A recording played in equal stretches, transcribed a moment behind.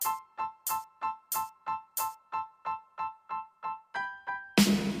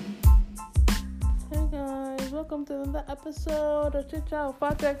welcome to another episode of Chit Chat with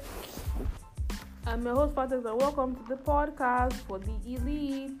Fatek. I'm your host Fatek, and welcome to the podcast for the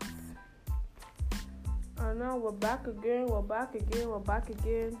elite. And now we're back again with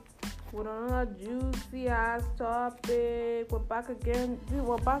another juicy ass topic. We're back again.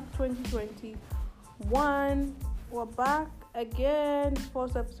 We're back 2021. We're back again.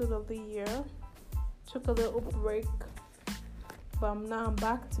 First episode of the year. Took a little break, but now I'm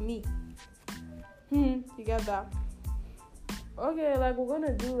back to me. You get that? Okay, we're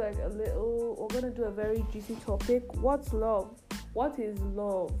gonna do a very juicy topic. What's love? What is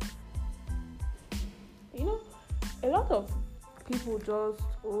love? You know, a lot of people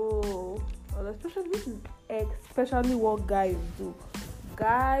especially what guys do.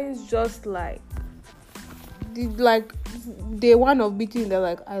 Guys just day one of meeting, they're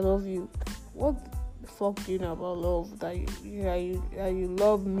like, I love you. What the fuck do you know about love that you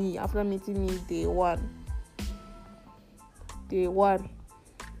love me after meeting me day one, you love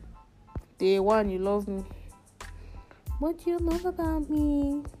me? What do you love about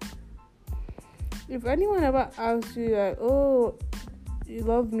me? If anyone ever asks you oh, you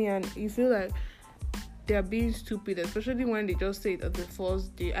love me, and you feel like they're being stupid, especially when they just say it at the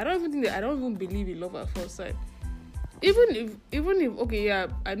first day, I don't even believe in love at first sight. Even if okay, yeah,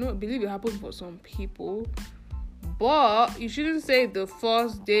 I believe it happens for some people, but you shouldn't say the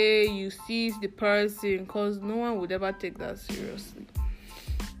first day you see the person, because no one would ever take that seriously.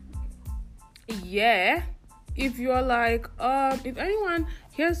 Yeah, if you're if anyone,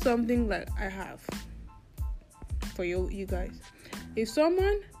 here's something like I have for you guys. If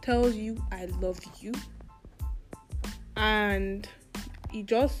someone tells you I love you, and you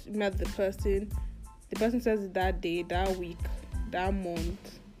just met the person says it that day, that week, that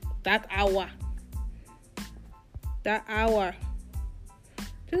month, that hour,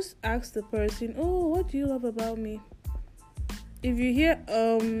 just ask the person, oh, what do you love about me? If you hear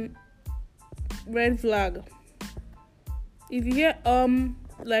red flag, if you hear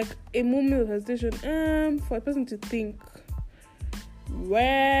like a moment of hesitation, for a person to think,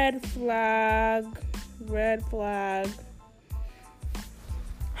 red flag.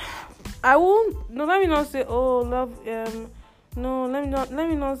 Let me not say, oh, love, let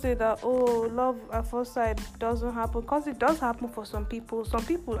me not say that, oh, love at first sight doesn't happen, because it does happen for some people. Some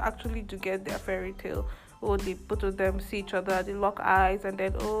people actually do get their fairy tale. Oh, the both of them see each other, they lock eyes, and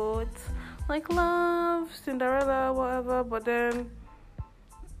then, oh, it's like love, Cinderella, whatever. But then,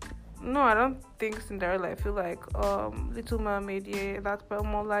 no, I don't think Cinderella. I feel like Little Mermaid, yeah, that's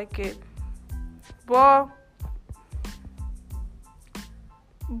more like it. But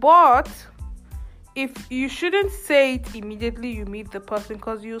if you shouldn't say it immediately you meet the person,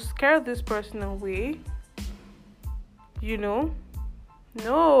 because you scare this person away, No.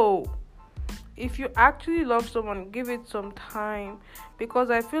 If you actually love someone, give it some time,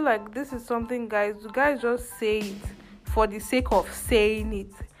 because I feel like this is something guys just say it for the sake of saying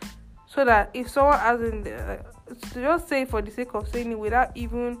it, so that if someone hasn't, just say it for the sake of saying it without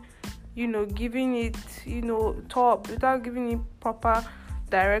even, giving it, thought, without giving it proper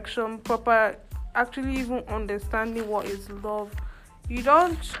direction, proper actually even understanding what is love. You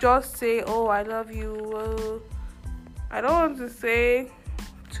don't just say, oh, I love you. I don't want to say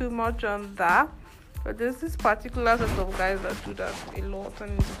too much on that, but there's this particular set of guys that do that a lot,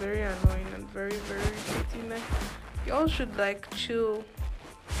 and it's very annoying and very, very irritating. Y'all should chill.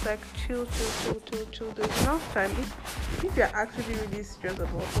 Chill. There's enough time. If you're actually really serious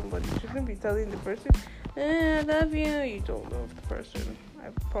about somebody, you shouldn't be telling the person, I love you. You don't love the person. I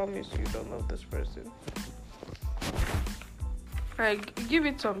promise you don't love this person. Give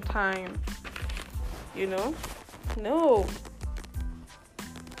it some time. No.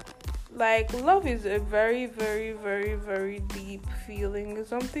 Love is a very, very, very, very deep feeling. It's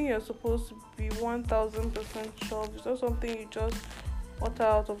something you're supposed to be 1000% sure of. It's not something you just utter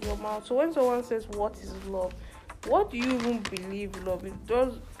out of your mouth. So when someone says, what is love? What do you even believe love is?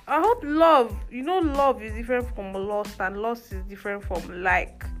 I hope love is different from lust, and lust is different from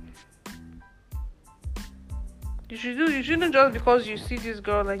like. You shouldn't just because you see this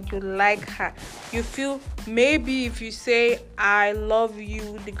girl and you like her, you feel maybe if you say I love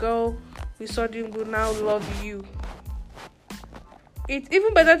you, the girl will suddenly will now love you. It's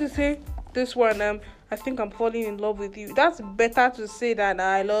even better to say this one, I think I'm falling in love with you. That's better to say than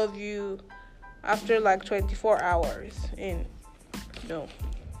I love you after 24 hours in. No.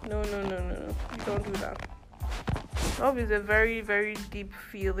 You don't do that. Love is a very, very deep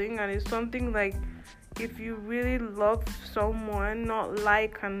feeling, and it's something if you really love someone, not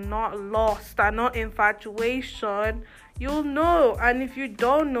and not lost and not infatuation, you'll know. And if you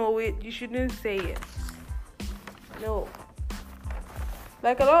don't know it, you shouldn't say it. No.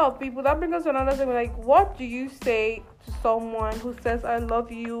 Like a lot of people, that brings us to another thing. Like, what do you say to someone who says I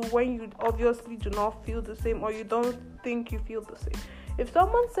love you when you obviously do not feel the same, or you don't think you feel the same? If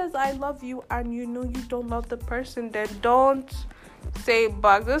someone says I love you and you know you don't love the person, then don't say it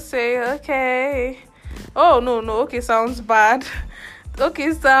back. Just say okay. Oh no, okay sounds bad.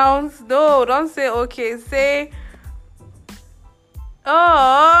 Okay sounds, no, don't say okay. Say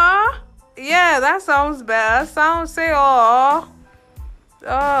oh yeah, that sounds bad. Say oh.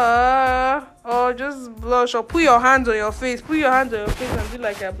 Or just blush, or put your hands on your face. Put your hands on your face and do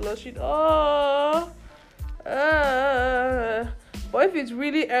like you're blushing. But if it's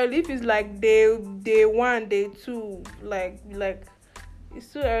really early, if it's like day 1, day 2, like it's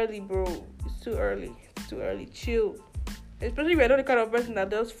too early, bro. It's too early. Chill. Especially if you're not the kind of person that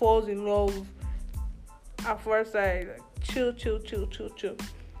just falls in love at first sight. Like, chill.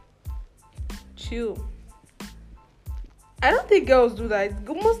 I don't think girls do that.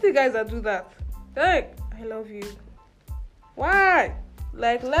 Mostly guys that do that. They're like, I love you. Why?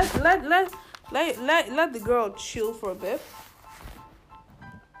 Like, let the girl chill for a bit.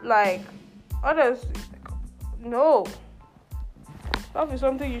 Like, others, no. Love is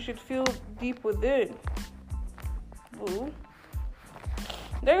something you should feel deep within. Boo.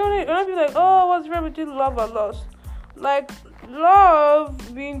 They're gonna be like, oh, what's the difference between love and lust? Like,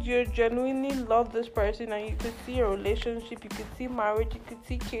 love means you genuinely love this person, and you could see a relationship, you could see marriage, you could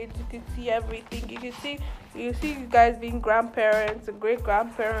see kids, you could see everything. You see you guys being grandparents and great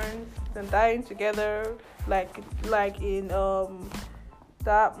grandparents and dying together, like in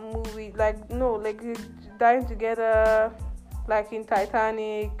that movie, dying together, like in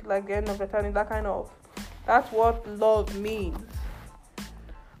Titanic, like the end of Titanic. That's what love means.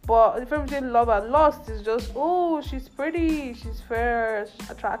 But the difference between love and lust is just, oh, she's pretty, she's fair, she's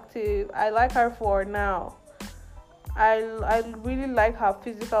attractive, I like her for now. I really like her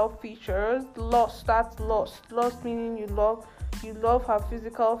physical features. Lust, that's lust. Lust meaning you love her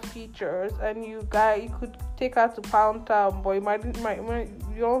physical features, and you could take her to Pound Town, but you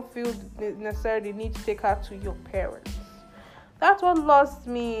don't feel necessarily need to take her to your parents. That's what lust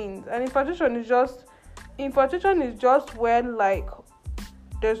means. And infatuation is just when, like,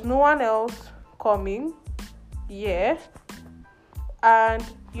 there's no one else coming, yeah, and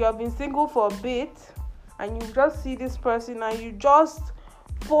you have been single for a bit, and you just see this person, and you just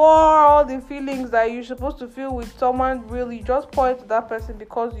pour all the feelings that you're supposed to feel with someone. Really, you just pour it to that person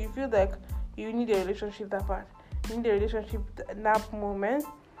because you feel like you need a relationship that bad. You need a relationship in that moment,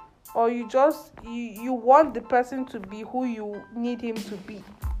 or you want the person to be who you need him to be.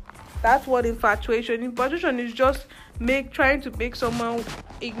 That's what infatuation is. Just trying to make someone,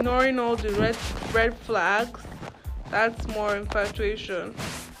 ignoring all the red flags. That's more infatuation.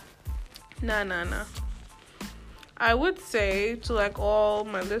 Nah. I would say to, like, all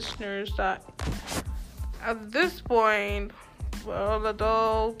my listeners that at this point, we're all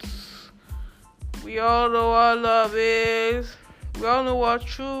adults. We all know what love is. We all know what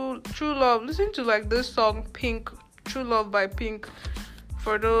true love. Listen to, like, this song Pink, True Love by Pink.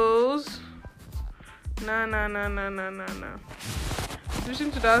 For those, nah.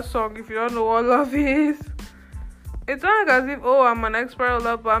 Listen to that song if you don't know what love is. It's not like as if, oh, I'm an expert on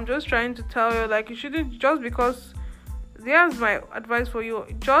love, but I'm just trying to tell you, like, you shouldn't, just because, here's my advice for you,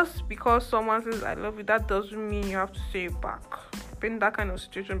 just because someone says I love you, that doesn't mean you have to say it back. I've been in that kind of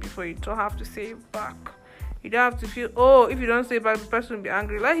situation before. You don't have to say it back. You don't have to feel, oh, if you don't say it back, the person will be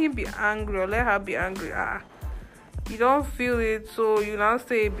angry. Let him be angry, or let her be angry. You don't feel it, so you now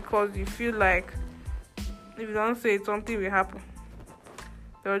say it because you feel like if you don't say it, something will happen.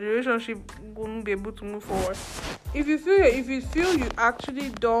 The relationship won't be able to move forward. If you feel you actually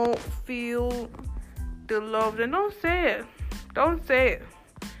don't feel the love, then don't say it. Don't say it.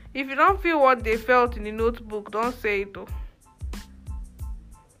 If you don't feel what they felt in the notebook, don't say it though.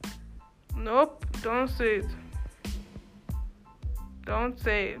 Nope, don't say it. Don't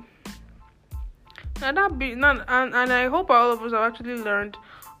say it. And I hope all of us have actually learned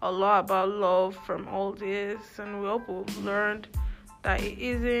a lot about love from all this, and we hope we've learned that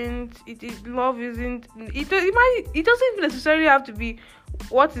love isn't. It doesn't even necessarily have to be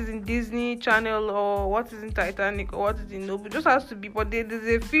what is in Disney Channel or what is in Titanic or what is in Nobu. It just has to be. But there's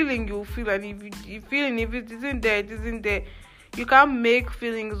a feeling you feel, and if it isn't there, it isn't there. You can't make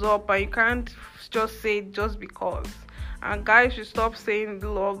feelings up, and you can't just say it just because. And guys should stop saying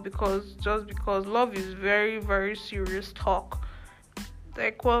love because love is very, very serious talk.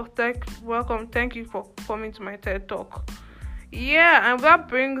 Welcome. Thank you for coming to my TED Talk. Yeah, and that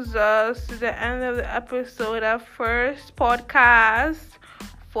brings us to the end of the episode, our first podcast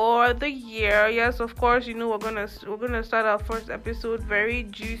for the year. Yes, of course, we're gonna start our first episode very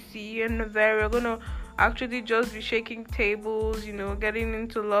juicy and very we're gonna actually just be shaking tables, getting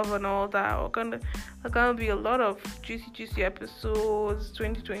into love and all that. We're gonna be a lot of juicy episodes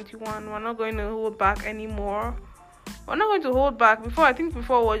 2021. We're not going to hold back anymore. We're not going to hold back.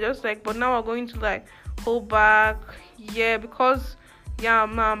 Before we're just like, but now we're going to like hold back. Yeah, because yeah,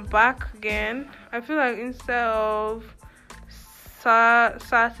 I'm back again. I feel like instead of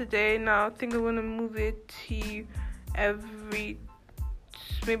Saturday now, I think I'm gonna move it to every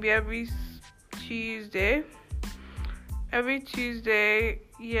maybe every Tuesday. Every Tuesday,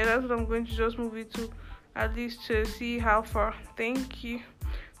 yeah, that's what I'm going to just move it to, at least to see how far. Thank you.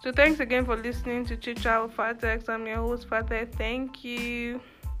 So thanks again for listening to Chit Chat with Fatex. I'm your host Fatex. Thank you.